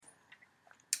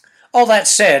All that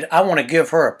said, I want to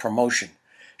give her a promotion.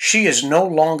 She is no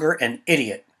longer an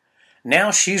idiot.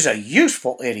 Now she's a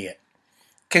useful idiot.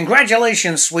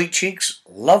 Congratulations, sweet cheeks.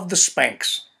 Love the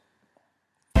Spanx.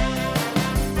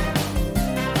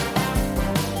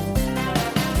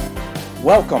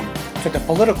 Welcome to the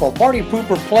Political Party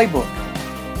Pooper Playbook.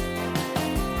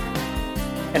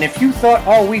 And if you thought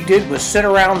all we did was sit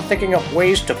around thinking up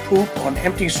ways to poop on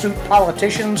empty suit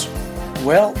politicians,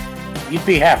 well, you'd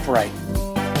be half right.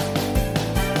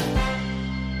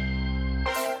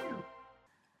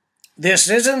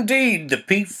 This is indeed the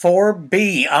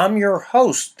P4B. I'm your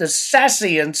host, the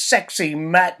sassy and sexy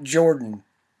Matt Jordan.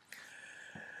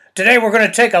 Today we're going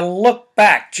to take a look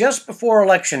back just before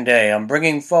Election Day. I'm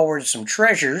bringing forward some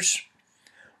treasures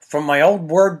from my old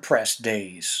WordPress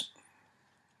days.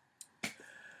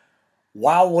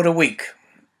 Wow, what a week.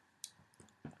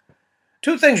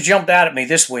 Two things jumped out at me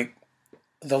this week.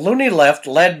 The loony left,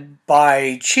 led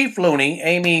by Chief Loony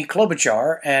Amy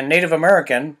Klobuchar and Native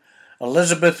American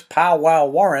Elizabeth Pow Wow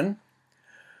Warren,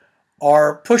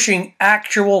 are pushing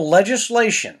actual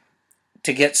legislation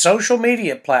to get social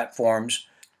media platforms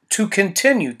to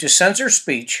continue to censor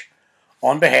speech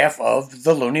on behalf of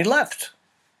the loony left.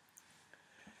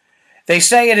 They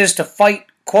say it is to fight,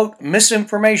 quote,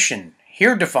 misinformation,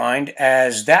 here defined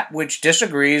as that which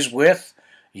disagrees with,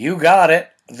 you got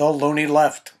it, the loony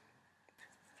left.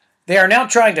 They are now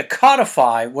trying to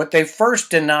codify what they first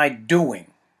denied doing,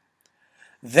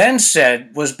 then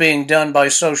said was being done by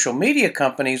social media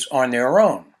companies on their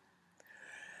own,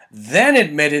 then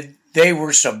admitted they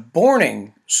were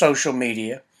suborning social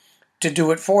media to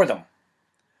do it for them.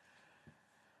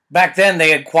 Back then, they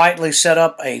had quietly set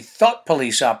up a thought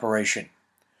police operation,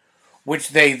 which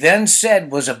they then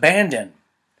said was abandoned,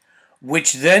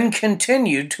 which then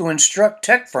continued to instruct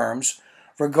tech firms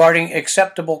regarding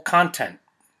acceptable content.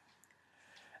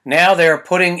 Now they are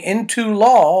putting into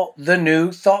law the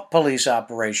new thought police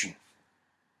operation.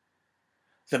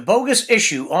 The bogus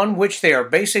issue on which they are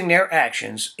basing their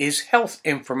actions is health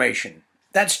information.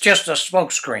 That's just a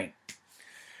smokescreen.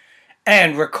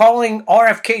 And recalling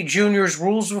RFK Jr.'s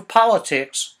rules of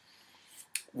politics,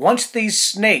 once these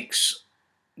snakes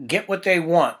get what they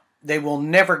want, they will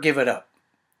never give it up.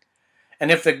 And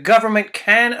if the government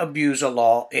can abuse a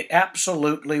law, it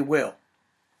absolutely will.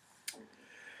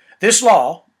 This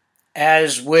law,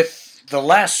 as with the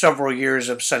last several years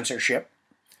of censorship,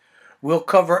 will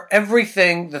cover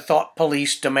everything the thought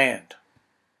police demand.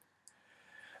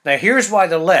 Now here's why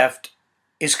the left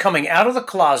is coming out of the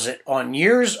closet on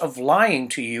years of lying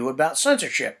to you about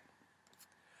censorship.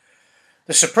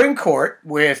 The Supreme Court,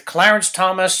 with Clarence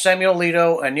Thomas, Samuel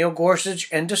Alito, and Neil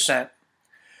Gorsuch in dissent,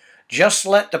 just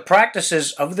let the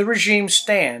practices of the regime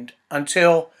stand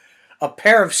until a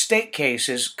pair of state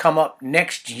cases come up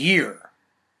next year.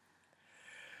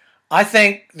 I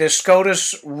think the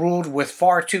SCOTUS ruled with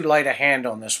far too light a hand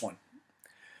on this one.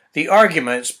 The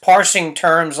arguments, parsing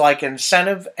terms like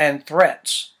incentive and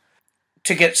threats,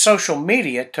 to get social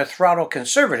media to throttle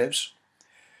conservatives,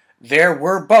 there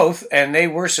were both, and they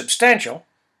were substantial,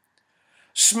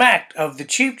 smacked of the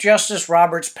Chief Justice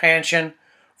Roberts' penchant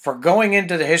for going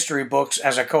into the history books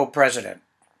as a co-president.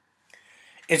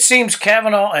 It seems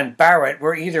Kavanaugh and Barrett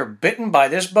were either bitten by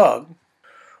this bug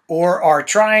or are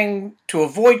trying to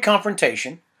avoid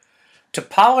confrontation to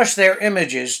polish their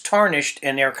images tarnished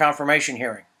in their confirmation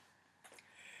hearing.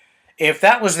 If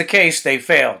that was the case, they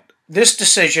failed. This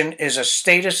decision is a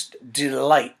statist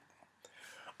delight,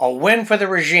 a win for the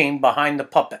regime behind the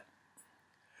puppet.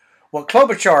 What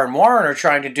Klobuchar and Warren are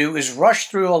trying to do is rush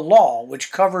through a law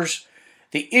which covers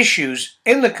the issues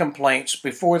in the complaints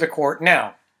before the court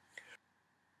now.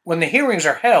 When the hearings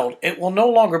are held, it will no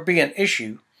longer be an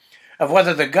issue of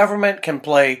whether the government can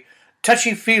play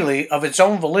touchy-feely of its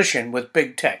own volition with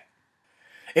big tech.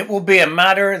 It will be a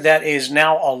matter that is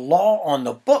now a law on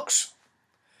the books.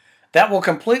 That will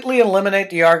completely eliminate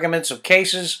the arguments of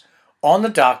cases on the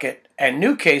docket, and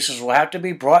new cases will have to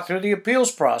be brought through the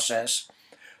appeals process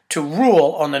to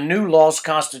rule on the new law's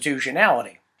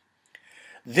constitutionality.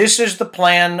 This is the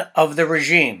plan of the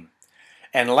regime,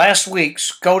 and last week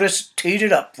SCOTUS teed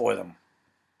it up for them.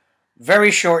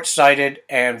 Very short-sighted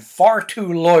and far too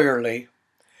lawyerly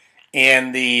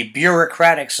in the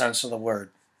bureaucratic sense of the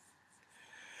word.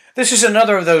 This is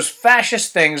another of those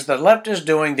fascist things the left is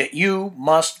doing that you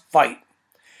must fight.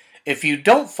 If you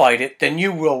don't fight it, then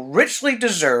you will richly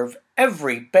deserve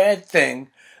every bad thing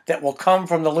that will come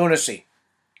from the lunacy.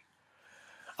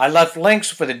 I left links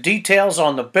for the details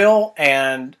on the bill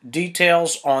and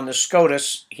details on the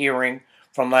SCOTUS hearing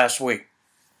from last week.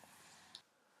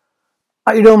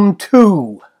 Item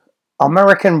 2,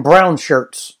 American brown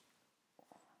shirts.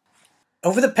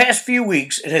 Over the past few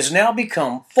weeks, it has now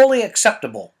become fully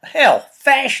acceptable, hell,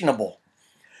 fashionable,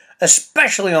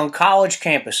 especially on college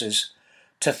campuses,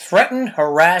 to threaten,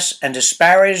 harass, and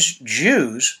disparage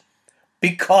Jews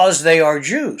because they are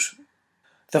Jews.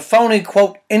 The phony,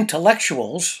 quote,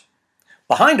 intellectuals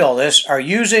behind all this are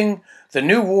using the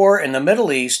new war in the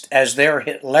Middle East as their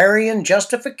Hitlerian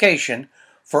justification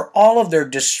for all of their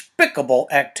despicable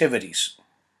activities.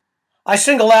 I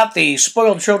single out the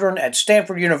spoiled children at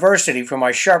Stanford University for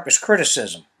my sharpest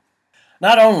criticism.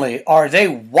 Not only are they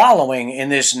wallowing in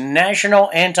this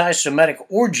national anti-Semitic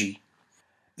orgy,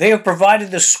 they have provided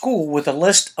the school with a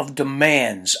list of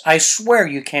demands. I swear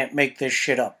you can't make this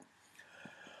shit up.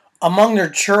 Among their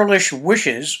churlish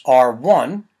wishes are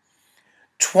 1.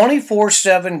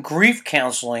 24/7 grief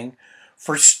counseling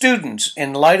for students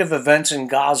in light of events in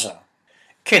Gaza.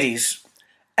 Kiddies,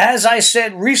 as I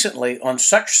said recently on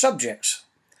such subjects,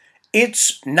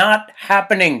 it's not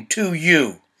happening to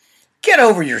you. Get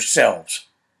over yourselves.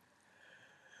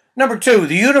 Number 2,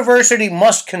 the university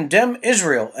must condemn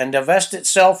Israel and divest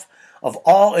itself of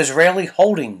all Israeli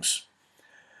holdings.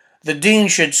 The dean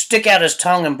should stick out his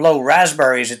tongue and blow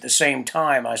raspberries at the same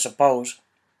time, I suppose.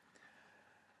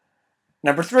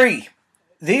 Number 3,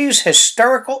 these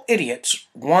hysterical idiots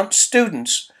want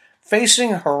students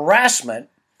facing harassment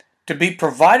to be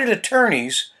provided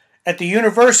attorneys at the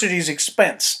university's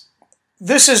expense.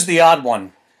 This is the odd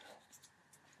one.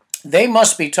 They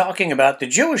must be talking about the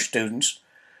Jewish students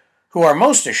who are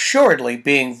most assuredly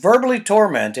being verbally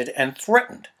tormented and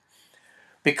threatened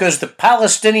because the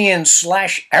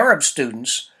Palestinian/Arab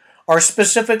students are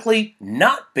specifically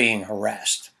not being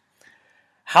harassed.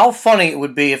 How funny it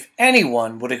would be if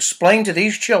anyone would explain to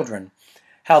these children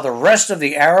how the rest of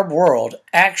the Arab world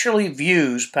actually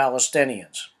views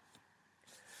Palestinians.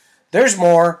 There's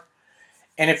more,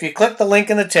 and if you click the link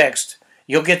in the text,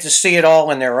 you'll get to see it all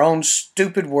in their own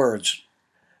stupid words.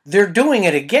 They're doing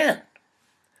it again.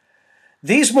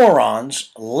 These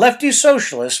morons, lefty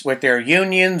socialists with their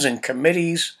unions and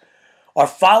committees, are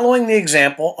following the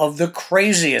example of the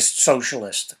craziest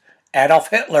socialist,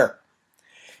 Adolf Hitler.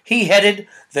 He headed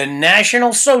the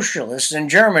National Socialists in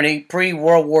Germany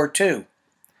pre-World War II.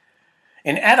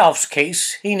 In Adolf's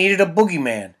case, he needed a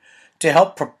boogeyman to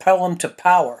help propel him to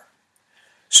power.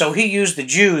 So he used the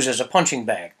Jews as a punching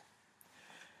bag.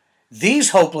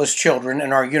 These hopeless children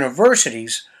in our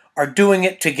universities are doing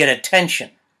it to get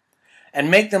attention and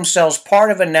make themselves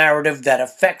part of a narrative that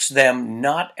affects them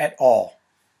not at all.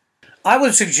 I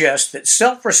would suggest that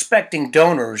self-respecting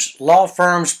donors, law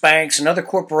firms, banks, and other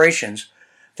corporations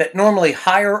that normally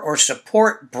hire or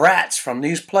support brats from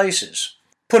these places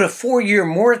put a 4-year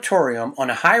moratorium on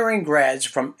hiring grads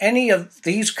from any of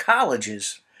these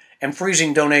colleges and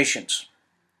freezing donations.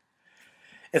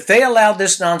 If they allowed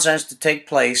this nonsense to take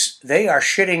place, they are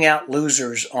shitting out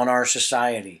losers on our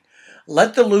society.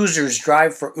 Let the losers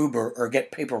drive for Uber or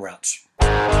get paper routes.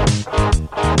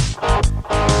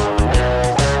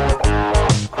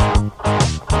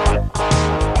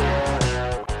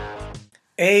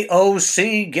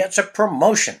 AOC gets a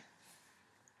promotion.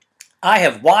 I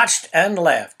have watched and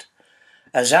laughed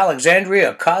as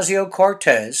Alexandria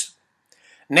Ocasio-Cortez,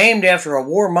 named after a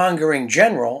warmongering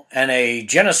general and a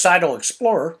genocidal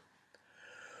explorer,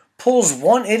 pulls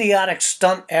one idiotic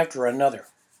stunt after another.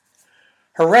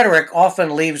 Her rhetoric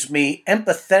often leaves me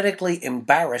empathetically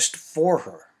embarrassed for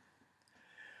her.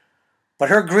 But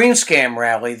her green scam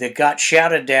rally that got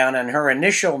shouted down and her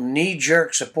initial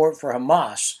knee-jerk support for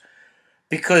Hamas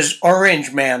because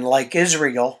Orange Man like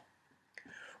Israel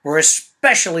were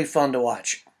especially fun to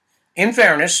watch. In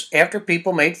fairness, after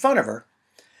people made fun of her,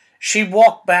 she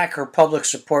walked back her public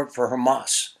support for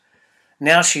Hamas.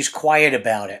 Now she's quiet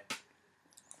about it.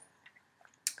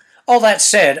 All that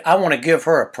said, I want to give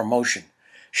her a promotion.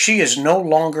 She is no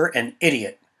longer an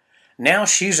idiot. Now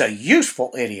she's a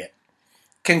useful idiot.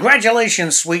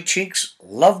 Congratulations, sweet cheeks.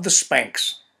 Love the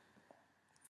Spanx.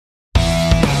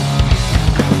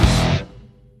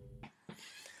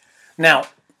 Now,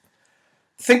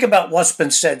 think about what's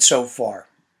been said so far.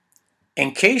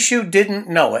 In case you didn't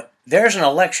know it, there's an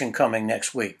election coming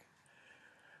next week.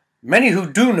 Many who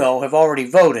do know have already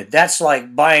voted. That's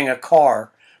like buying a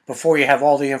car before you have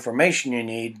all the information you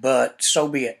need, but so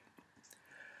be it.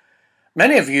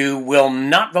 Many of you will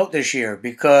not vote this year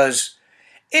because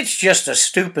it's just a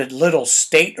stupid little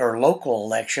state or local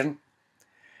election.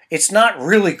 It's not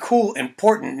really cool,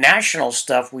 important national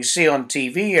stuff we see on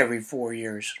TV every 4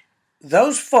 years.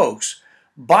 Those folks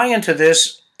buy into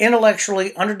this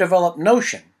intellectually underdeveloped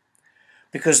notion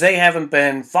because they haven't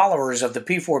been followers of the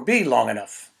P4B long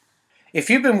enough. If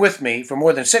you've been with me for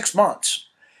more than 6 months,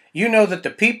 you know that the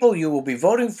people you will be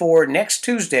voting for next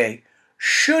Tuesday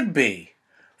should be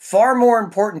far more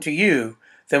important to you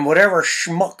than whatever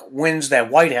schmuck wins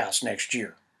that White House next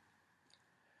year.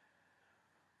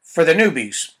 For the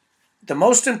newbies, the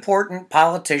most important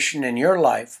politician in your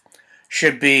life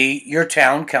should be your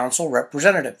town council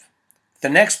representative. The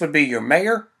next would be your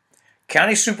mayor,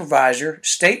 county supervisor,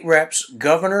 state reps,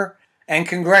 governor, and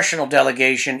congressional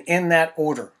delegation in that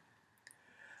order.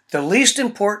 The least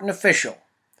important official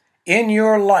in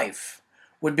your life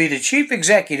would be the chief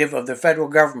executive of the federal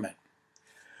government.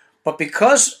 But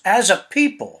because as a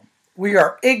people we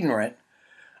are ignorant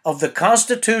of the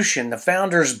Constitution the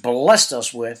founders blessed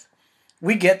us with,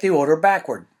 we get the order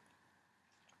backward.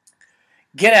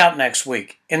 Get out next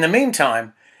week. In the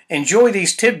meantime, enjoy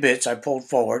these tidbits I pulled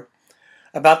forward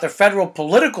about the federal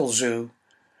political zoo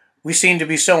we seem to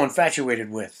be so infatuated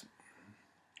with.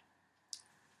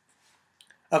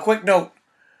 A quick note.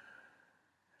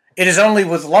 It is only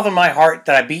with love in my heart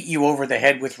that I beat you over the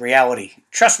head with reality.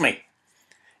 Trust me,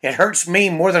 it hurts me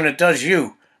more than it does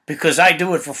you, because I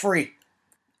do it for free.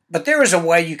 But there is a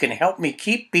way you can help me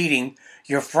keep beating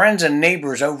your friends and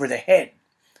neighbors over the head.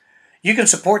 You can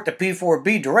support the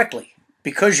P4B directly,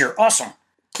 because you're awesome.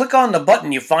 Click on the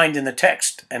button you find in the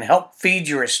text and help feed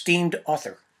your esteemed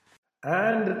author.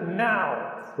 And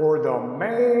now for the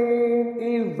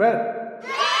main event.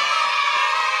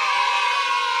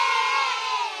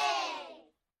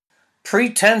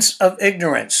 Pretense of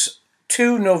Ignorance,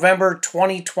 2 November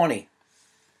 2020.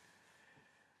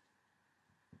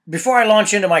 Before I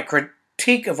launch into my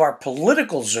critique of our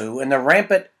political zoo and the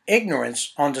rampant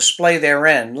ignorance on display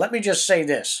therein, let me just say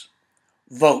this.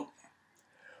 Vote.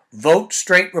 Vote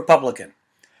straight Republican.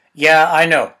 Yeah, I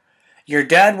know. Your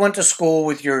dad went to school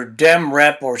with your Dem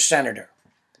rep or senator.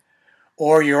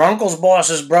 Or your uncle's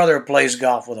boss's brother plays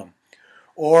golf with him.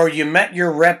 Or you met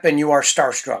your rep and you are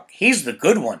starstruck. He's the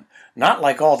good one, not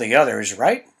like all the others,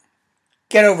 right?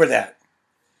 Get over that.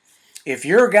 If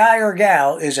your guy or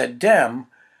gal is a Dem,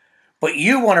 but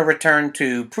you want to return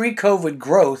to pre-COVID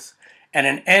growth and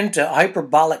an end to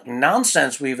hyperbolic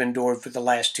nonsense we've endured for the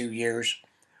last 2 years,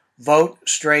 vote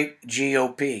straight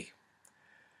GOP.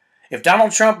 If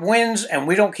Donald Trump wins and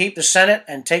we don't keep the Senate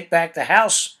and take back the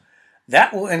House,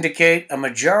 that will indicate a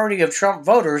majority of Trump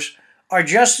voters are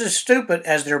just as stupid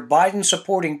as their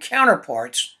Biden-supporting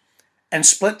counterparts and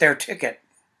split their ticket.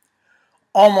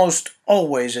 Almost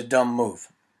always a dumb move.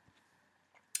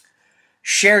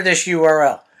 Share this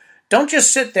URL. Don't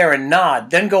just sit there and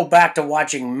nod, then go back to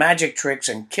watching magic tricks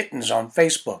and kittens on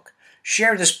Facebook.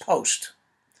 Share this post.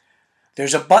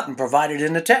 There's a button provided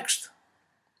in the text.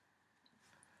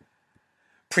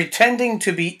 Pretending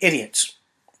to be idiots.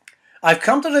 I've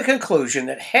come to the conclusion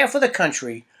that half of the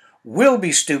country will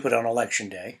be stupid on Election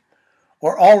Day,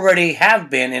 or already have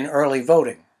been in early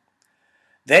voting.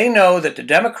 They know that the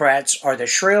Democrats are the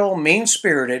shrill,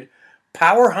 mean-spirited,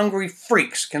 power-hungry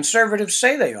freaks conservatives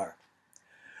say they are.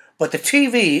 But the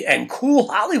TV and cool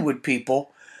Hollywood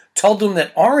people told them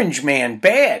that Orange Man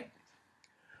bad.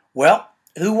 Well,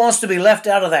 who wants to be left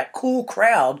out of that cool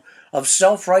crowd of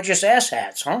self-righteous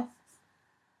asshats, huh?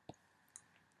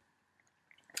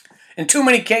 In too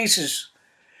many cases,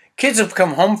 kids have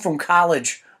come home from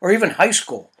college or even high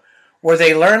school where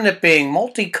they learn that being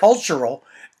multicultural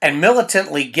and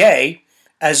militantly gay,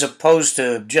 as opposed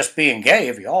to just being gay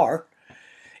if you are,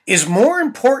 is more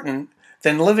important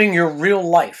than living your real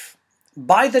life.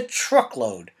 By the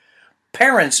truckload,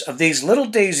 parents of these little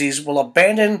daisies will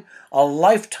abandon a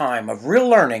lifetime of real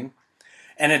learning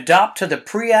and adopt to the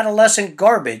pre-adolescent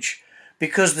garbage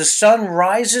because the sun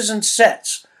rises and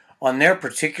sets on their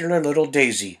particular little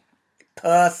daisy.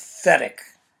 Pathetic.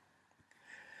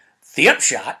 The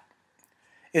upshot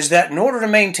is that in order to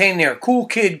maintain their cool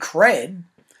kid cred,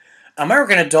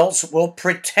 American adults will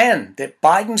pretend that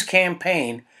Biden's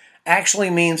campaign actually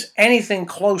means anything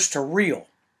close to real.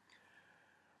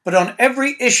 But on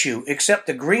every issue except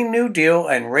the Green New Deal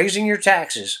and raising your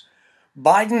taxes,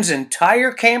 Biden's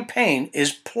entire campaign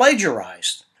is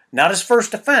plagiarized, not his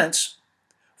first offense,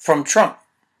 from Trump.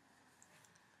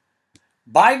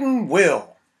 Biden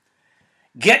will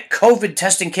get COVID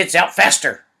testing kits out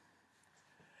faster.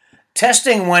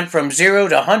 Testing went from 0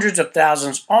 to hundreds of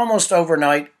thousands almost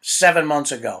overnight 7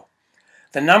 months ago.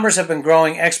 The numbers have been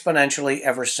growing exponentially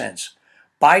ever since.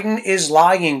 Biden is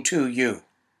lying to you.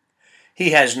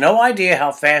 He has no idea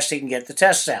how fast he can get the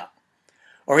tests out,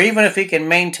 or even if he can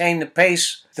maintain the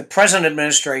pace the present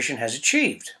administration has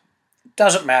achieved. It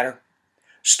doesn't matter.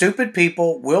 Stupid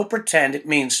people will pretend it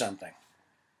means something.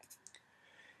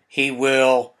 He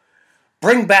will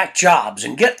bring back jobs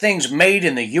and get things made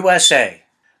in the USA.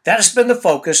 That has been the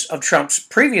focus of Trump's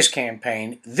previous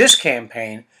campaign, this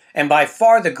campaign, and by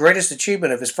far the greatest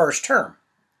achievement of his first term.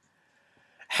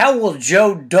 How will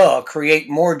Joe Duh create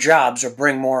more jobs or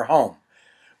bring more home?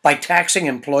 By taxing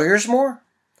employers more?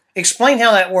 Explain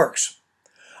how that works.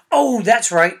 Oh,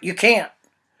 that's right, you can't.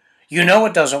 You know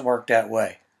it doesn't work that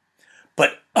way.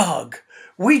 But ugh,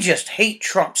 we just hate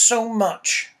Trump so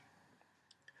much.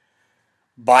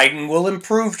 Biden will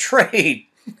improve trade.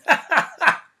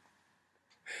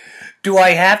 Do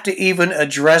I have to even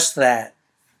address that?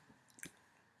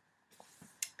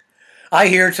 I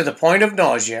hear to the point of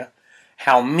nausea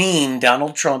how mean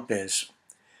Donald Trump is.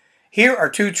 Here are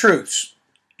two truths.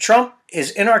 Trump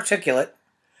is inarticulate,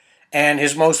 and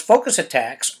his most focused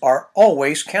attacks are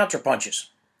always counterpunches.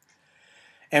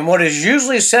 And what is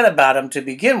usually said about him to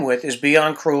begin with is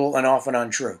beyond cruel and often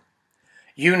untrue.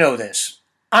 You know this.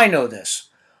 I know this.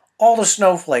 All the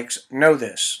snowflakes know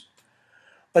this.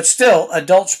 But still,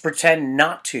 adults pretend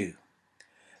not to.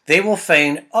 They will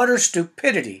feign utter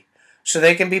stupidity so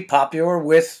they can be popular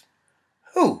with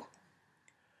who?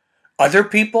 Other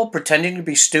people pretending to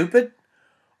be stupid?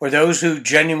 Or those who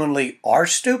genuinely are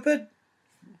stupid?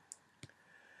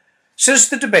 Since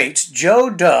the debates, Joe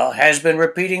Duh has been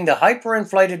repeating the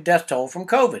hyperinflated death toll from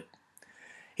COVID.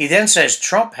 He then says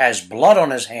Trump has blood on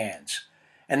his hands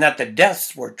and that the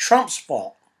deaths were Trump's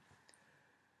fault.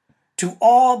 To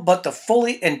all but the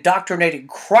fully indoctrinated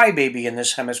crybaby in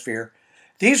this hemisphere,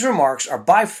 these remarks are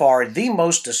by far the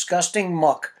most disgusting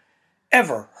muck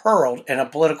ever hurled in a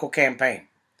political campaign.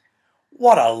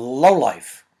 What a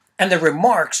lowlife. And the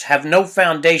remarks have no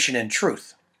foundation in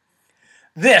truth.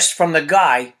 This from the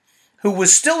guy who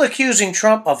was still accusing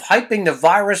Trump of hyping the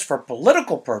virus for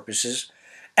political purposes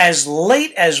as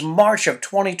late as March of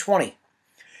 2020.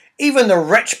 Even the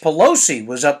wretch Pelosi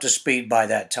was up to speed by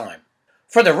that time.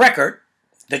 For the record,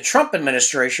 the Trump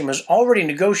administration was already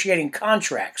negotiating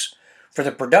contracts for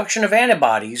the production of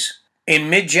antibodies in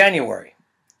mid-January,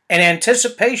 in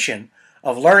anticipation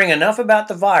of learning enough about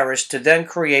the virus to then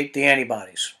create the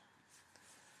antibodies.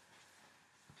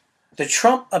 The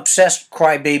Trump-obsessed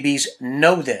crybabies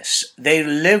know this. They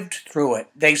lived through it.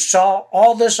 They saw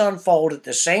all this unfold at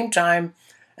the same time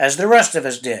as the rest of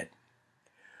us did.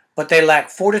 But they lack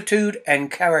fortitude and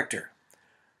character,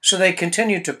 so they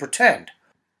continue to pretend.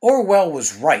 Orwell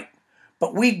was right,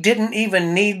 but we didn't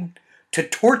even need to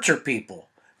torture people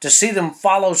to see them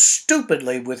follow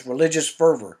stupidly with religious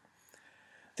fervor.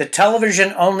 The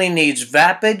television only needs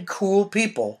vapid, cool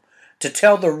people to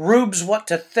tell the rubes what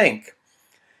to think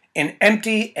in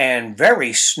empty and very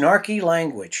snarky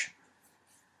language.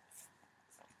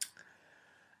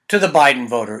 To the Biden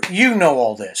voter, you know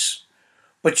all this,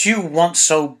 but you want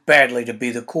so badly to be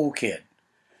the cool kid.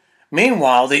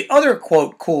 Meanwhile, the other,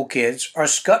 quote, cool kids are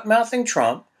scut-mouthing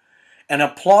Trump and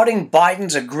applauding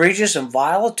Biden's egregious and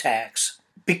vile attacks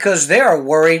because they are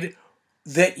worried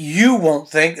that you won't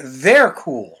think they're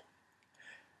cool.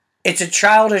 It's a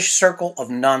childish circle of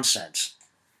nonsense.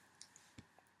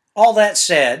 All that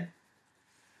said,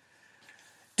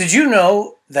 did you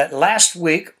know that last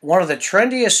week one of the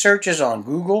trendiest searches on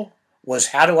Google was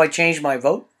 "How do I change my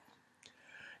vote?"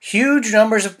 Huge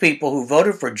numbers of people who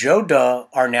voted for Joe Duh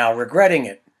are now regretting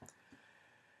it.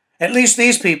 At least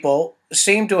these people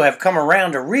seem to have come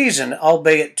around to reason,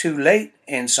 albeit too late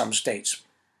in some states.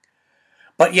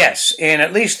 But yes, in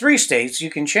at least 3 states you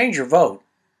can change your vote.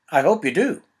 I hope you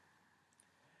do.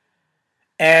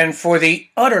 And for the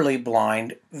utterly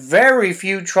blind, very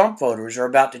few Trump voters are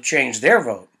about to change their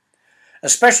vote,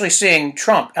 especially seeing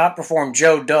Trump outperform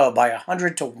Joe Duh by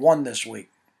 100-1 this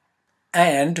week.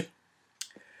 And,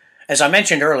 as I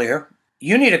mentioned earlier,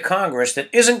 you need a Congress that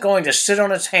isn't going to sit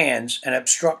on its hands and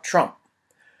obstruct Trump.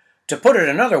 To put it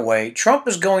another way, Trump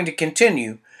is going to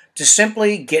continue to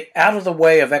simply get out of the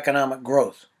way of economic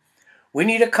growth. We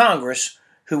need a Congress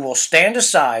who will stand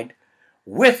aside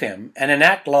with him and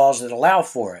enact laws that allow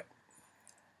for it.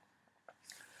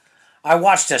 I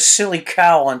watched a silly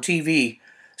cow on TV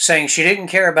saying she didn't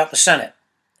care about the Senate.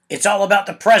 It's all about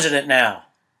the president now.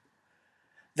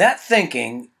 That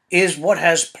thinking is what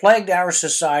has plagued our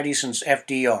society since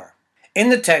FDR. In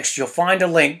the text, you'll find a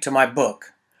link to my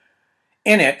book.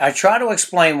 In it, I try to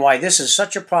explain why this is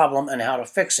such a problem and how to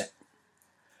fix it.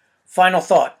 Final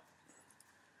thought.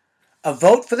 A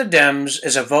vote for the Dems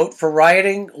is a vote for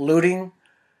rioting, looting,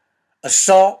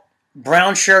 assault,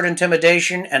 brown shirt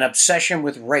intimidation, and obsession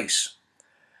with race.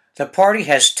 The party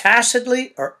has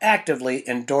tacitly or actively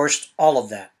endorsed all of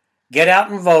that. Get out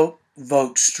and vote.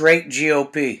 Vote straight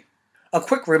GOP. A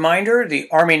quick reminder, the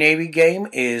Army-Navy game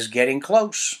is getting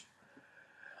close.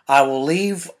 I will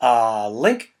leave a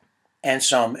link and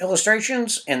some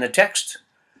illustrations in the text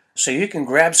so you can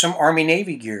grab some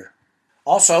Army-Navy gear.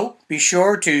 Also, be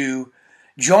sure to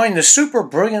Join the super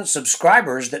brilliant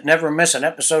subscribers that never miss an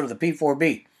episode of the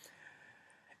P4B.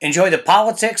 Enjoy the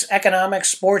politics, economics,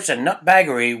 sports, and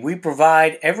nutbaggery we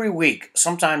provide every week,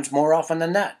 sometimes more often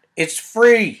than that. It's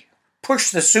free. Push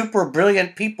the super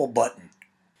brilliant people button.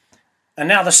 And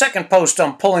now the second post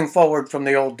I'm pulling forward from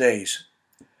the old days.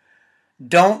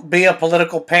 Don't be a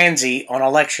political pansy on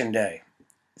Election Day.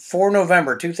 4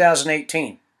 November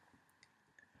 2018.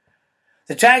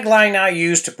 The tagline I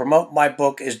use to promote my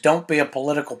book is "Don't be a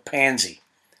political pansy."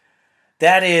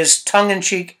 That is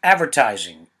tongue-in-cheek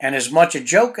advertising, and as much a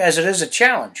joke as it is a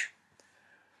challenge.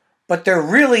 But there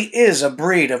really is a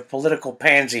breed of political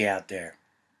pansy out there.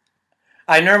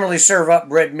 I normally serve up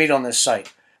red meat on this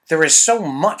site. There is so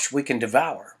much we can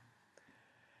devour.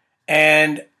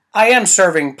 And I am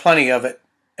serving plenty of it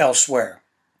elsewhere.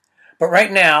 But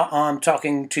right now, I'm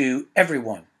talking to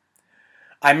everyone.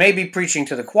 I may be preaching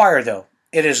to the choir, though.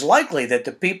 It is likely that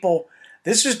the people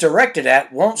this is directed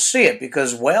at won't see it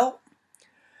because, well,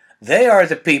 they are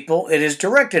the people it is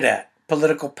directed at,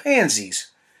 political pansies.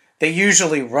 They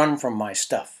usually run from my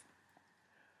stuff.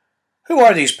 Who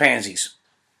are these pansies?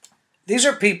 These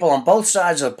are people on both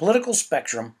sides of the political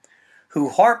spectrum who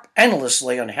harp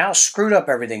endlessly on how screwed up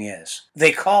everything is.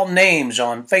 They call names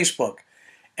on Facebook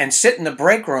and sit in the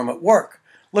break room at work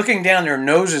looking down their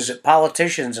noses at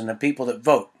politicians and the people that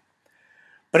vote.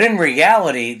 But in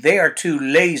reality, they are too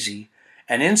lazy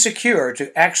and insecure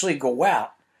to actually go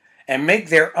out and make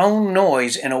their own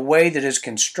noise in a way that is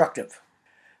constructive.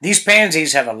 These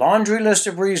pansies have a laundry list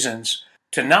of reasons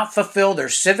to not fulfill their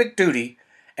civic duty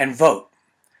and vote.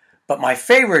 But my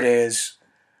favorite is,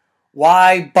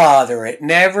 why bother? It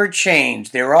never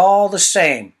changed. They're all the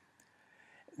same.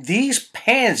 These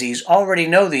pansies already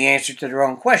know the answer to their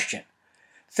own question.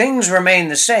 Things remain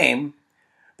the same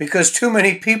because too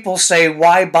many people say,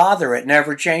 why bother? It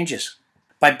never changes.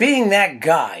 By being that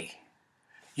guy,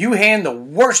 you hand the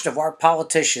worst of our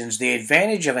politicians the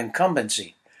advantage of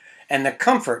incumbency and the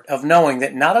comfort of knowing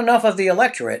that not enough of the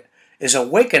electorate is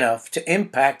awake enough to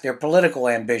impact their political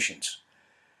ambitions.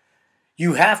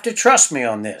 You have to trust me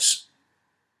on this.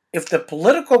 If the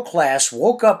political class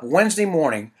woke up Wednesday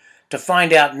morning to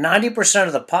find out 90%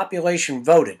 of the population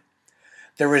voted,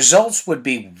 the results would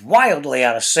be wildly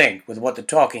out of sync with what the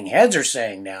talking heads are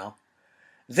saying now.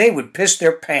 They would piss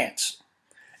their pants.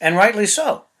 And rightly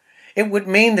so. It would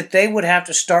mean that they would have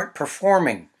to start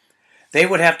performing. They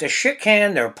would have to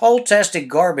shit-can their poll-tested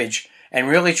garbage and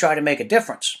really try to make a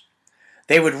difference.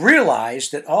 They would realize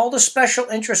that all the special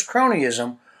interest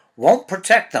cronyism won't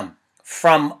protect them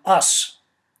from us.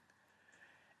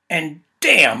 And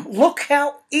damn, look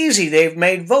how easy they've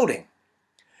made voting.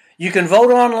 You can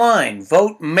vote online,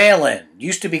 vote mail-in,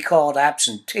 used to be called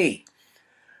absentee,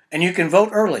 and you can vote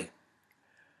early.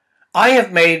 I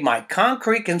have made my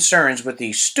concrete concerns with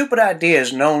these stupid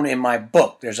ideas known in my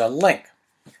book. There's a link.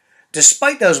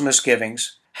 Despite those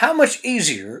misgivings, how much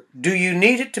easier do you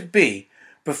need it to be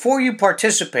before you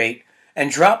participate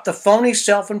and drop the phony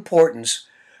self-importance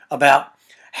about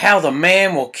how the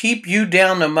man will keep you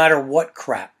down no matter what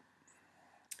crap?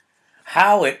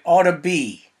 How it ought to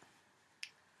be.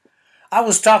 I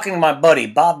was talking to my buddy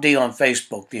Bob D on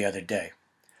Facebook the other day.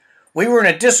 We were in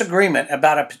a disagreement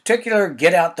about a particular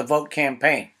Get Out the Vote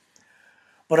campaign.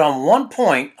 But on one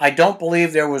point, I don't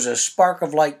believe there was a spark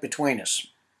of light between us.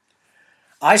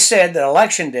 I said that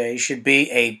Election Day should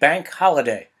be a bank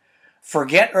holiday.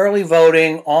 Forget early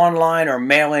voting, online or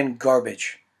mail-in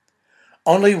garbage.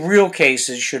 Only real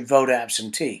cases should vote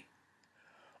absentee.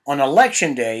 On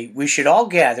Election Day, we should all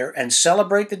gather and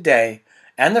celebrate the day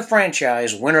and the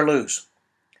franchise, win or lose.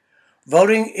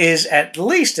 Voting is at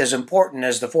least as important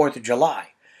as the 4th of July.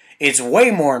 It's way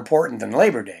more important than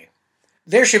Labor Day.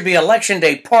 There should be Election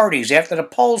Day parties after the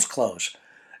polls close.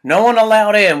 No one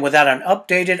allowed in without an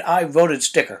updated I voted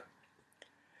sticker.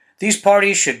 These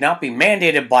parties should not be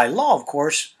mandated by law, of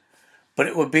course, but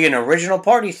it would be an original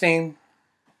party theme.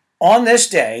 On this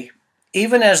day,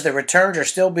 even as the returns are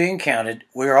still being counted,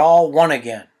 we are all one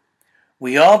again.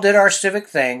 We all did our civic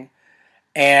thing,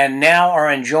 and now are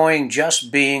enjoying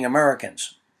just being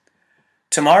Americans.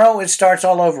 Tomorrow it starts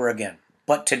all over again.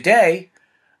 But today,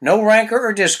 no rancor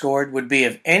or discord would be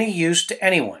of any use to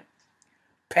anyone.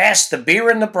 Pass the beer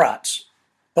and the brats.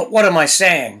 But what am I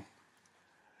saying?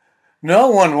 No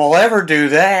one will ever do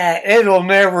that. It'll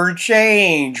never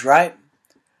change, right?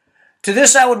 To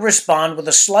this I would respond with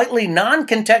a slightly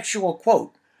non-contextual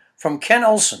quote from Ken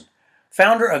Olsen,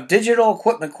 founder of Digital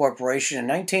Equipment Corporation in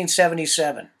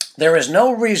 1977. There is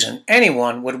no reason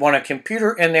anyone would want a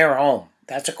computer in their home.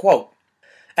 That's a quote.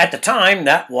 At the time,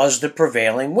 that was the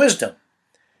prevailing wisdom.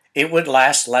 It would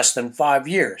last less than 5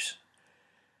 years.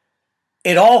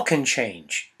 It all can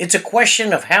change. It's a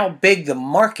question of how big the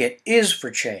market is for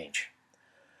change.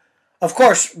 Of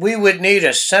course, we would need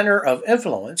a center of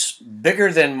influence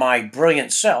bigger than my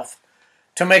brilliant self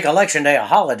to make Election Day a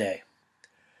holiday.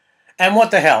 And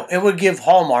what the hell, it would give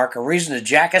Hallmark a reason to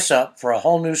jack us up for a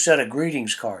whole new set of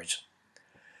greetings cards.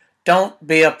 Don't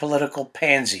be a political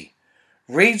pansy.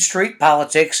 Read Street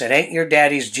Politics. It ain't your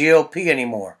daddy's GOP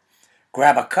anymore.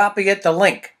 Grab a copy at the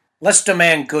link. Let's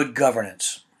demand good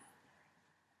governance.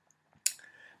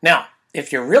 Now,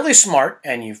 if you're really smart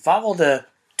and you follow the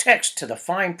text to the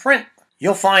fine print,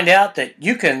 you'll find out that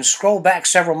you can scroll back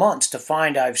several months to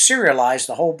find I've serialized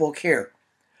the whole book here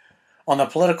on the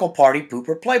Political Party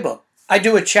Pooper Playbook. I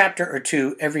do a chapter or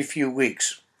two every few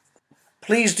weeks.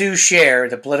 Please do share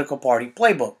the Political Party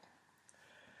Playbook.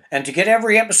 And to get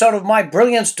every episode of my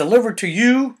brilliance delivered to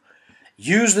you,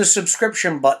 use the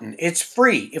subscription button. It's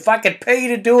free. If I could pay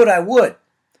you to do it, I would.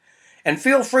 And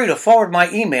feel free to forward my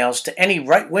emails to any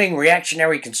right-wing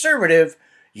reactionary conservative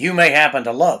you may happen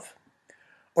to love,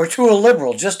 or to a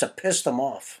liberal just to piss them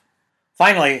off.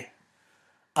 Finally,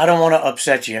 I don't want to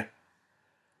upset you,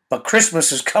 but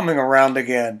Christmas is coming around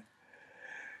again.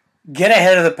 Get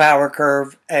ahead of the power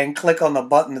curve and click on the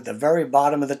button at the very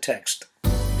bottom of the text.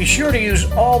 Be sure to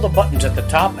use all the buttons at the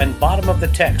top and bottom of the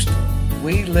text.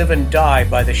 We live and die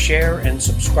by the share and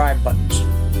subscribe buttons.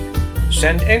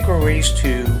 Send inquiries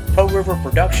to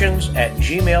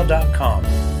PoRiverProductions@gmail.com.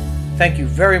 Thank you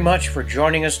very much for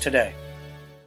joining us today.